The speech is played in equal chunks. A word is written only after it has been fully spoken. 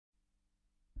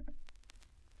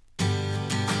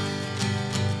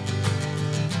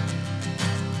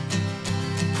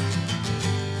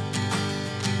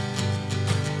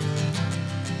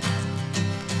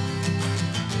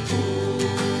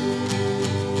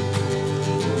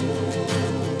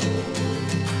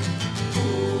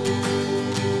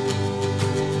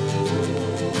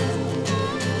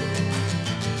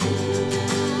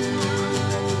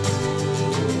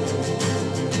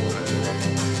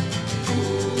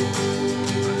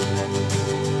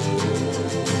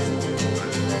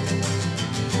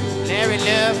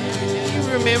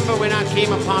remember when I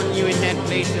came upon you in that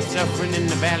place of suffering in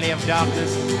the valley of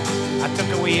darkness? I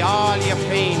took away all your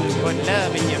pain and put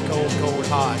love in your cold, cold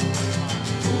heart.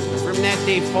 From that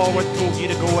day forward, told you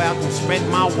to go out and spread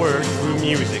my word through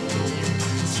music.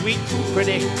 Sweet,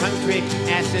 pretty, country,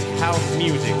 acid house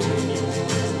music.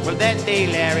 Well, that day,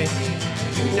 Larry,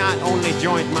 you not only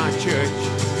joined my church,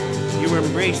 you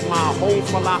embraced my whole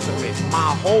philosophy,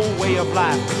 my whole way of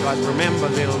life. Because remember,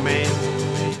 little man,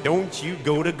 don't you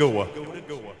go to Goa.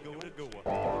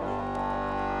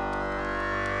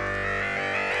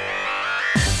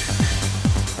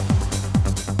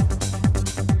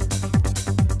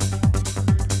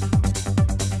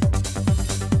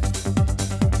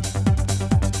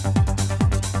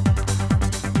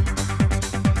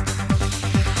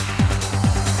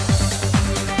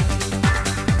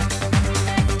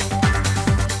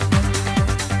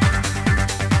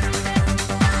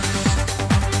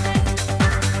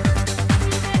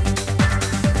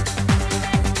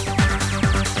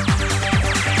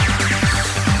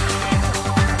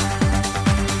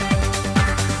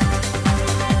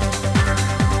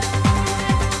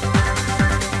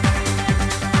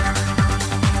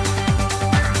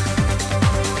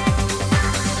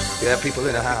 Yeah, people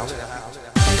in the house.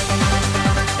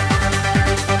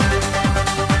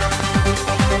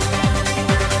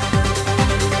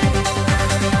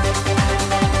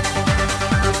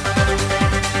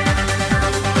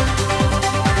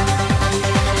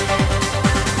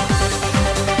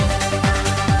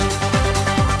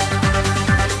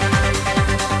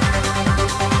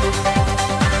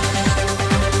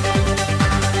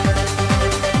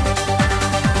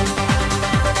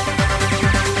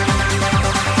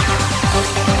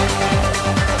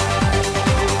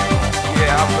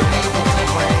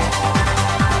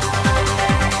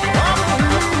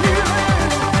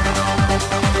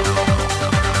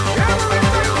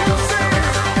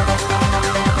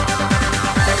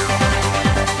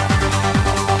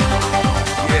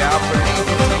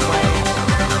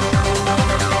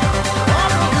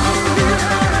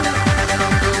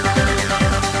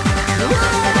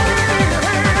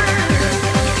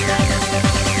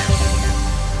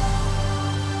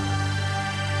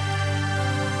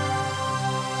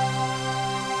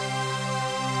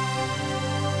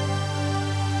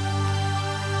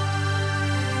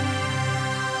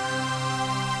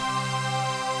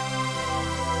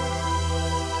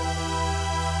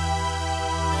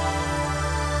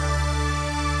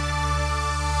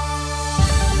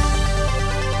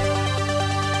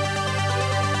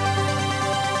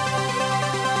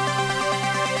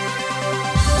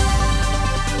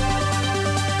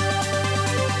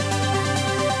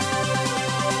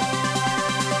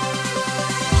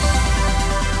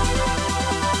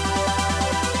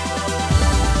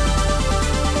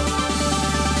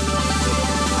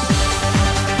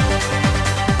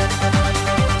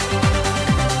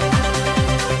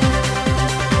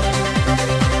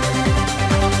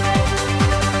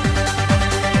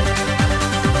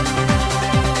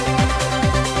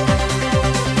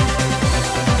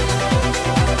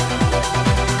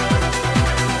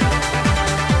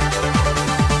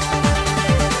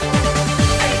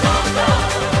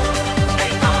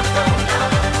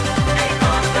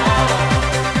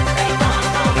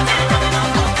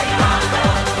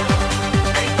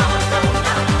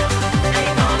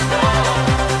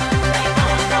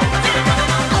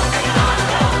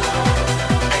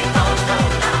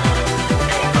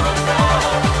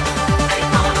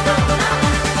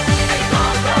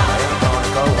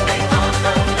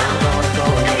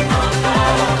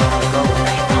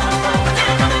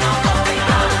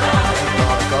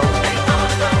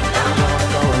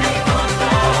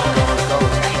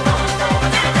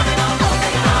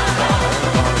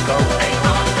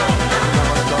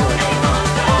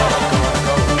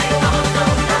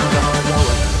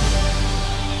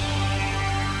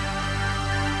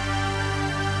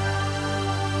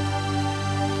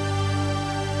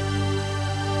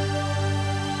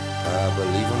 I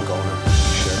believe I'm gonna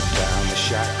shut down the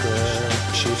chakra,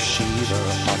 shift Shiva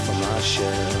off of my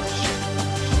shelf,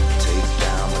 take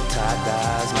down the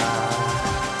tie-dyes, my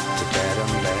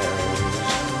Tibetan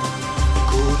bells,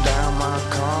 cool down my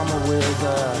karma with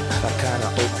a kind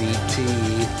of OPT,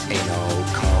 ain't no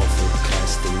call for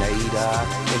Castinator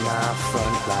in my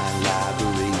frontline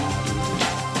library.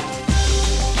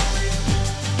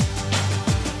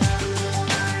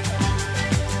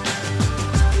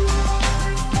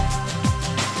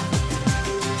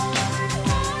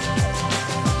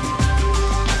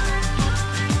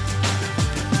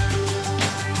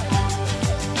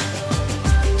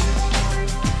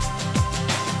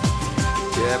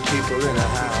 Yeah, people in the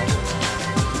house,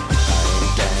 I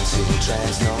ain't dancing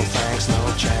trance, no thanks, no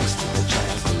chance to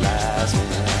tranquilize me.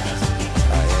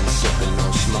 I ain't sipping no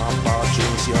small bar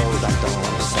drinks, yo, that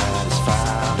don't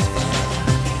satisfy me.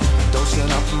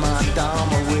 Dosing up my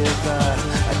Dharma with a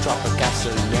drop of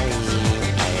gasoline.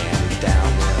 I am down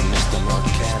with Mr.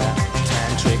 McKenna,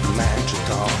 tantric mantra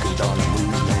talking, don't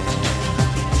move me.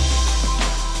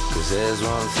 'Cause there's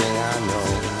one thing I know,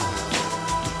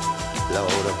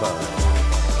 load above,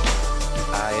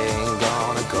 I ain't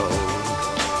gonna go,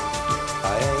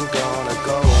 I ain't gonna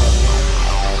go.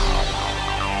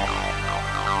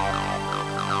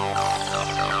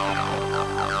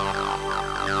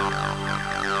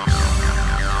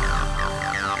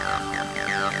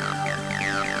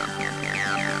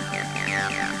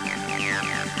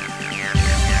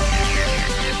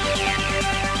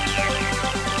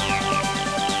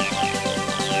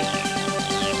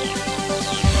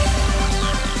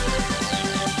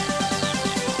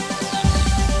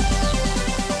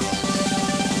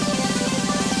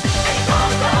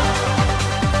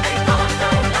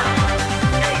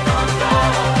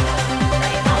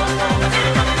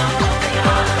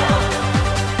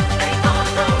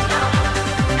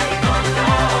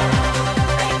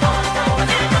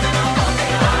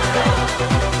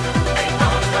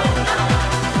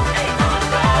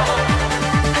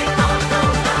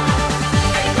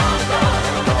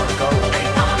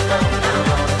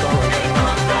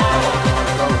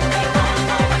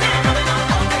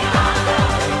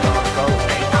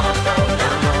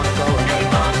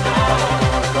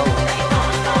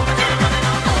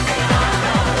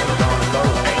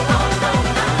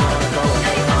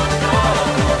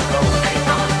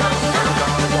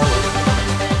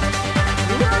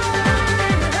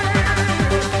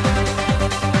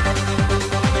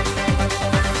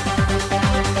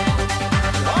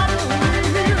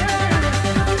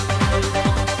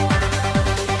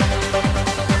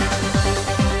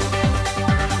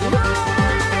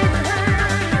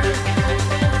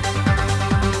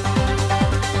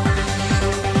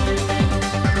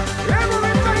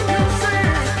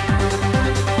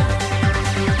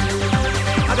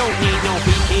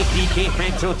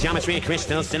 Geometry,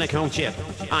 crystal, silicone chip.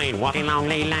 I ain't walking long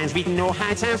ley lines, beating no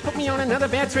high times, put me on another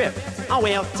bad trip. Oh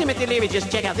well, Timothy Leary,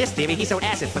 just check out this theory. He sold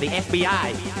acid for the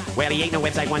FBI. Well, he ain't no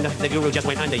website wonder, the guru just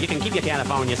went under. You can keep your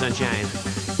California sunshine.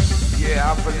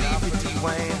 Yeah, I believe it,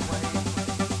 D-Wayne.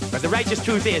 But the righteous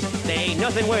truth is, there ain't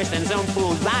nothing worse than some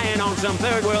fool lying on some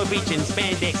third world beach in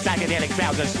spandex, psychedelic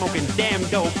trousers, smoking damn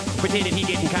dope, pretending he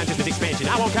getting consciousness expansion.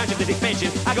 I want consciousness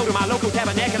expansion. I go to my local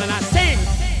tabernacle and I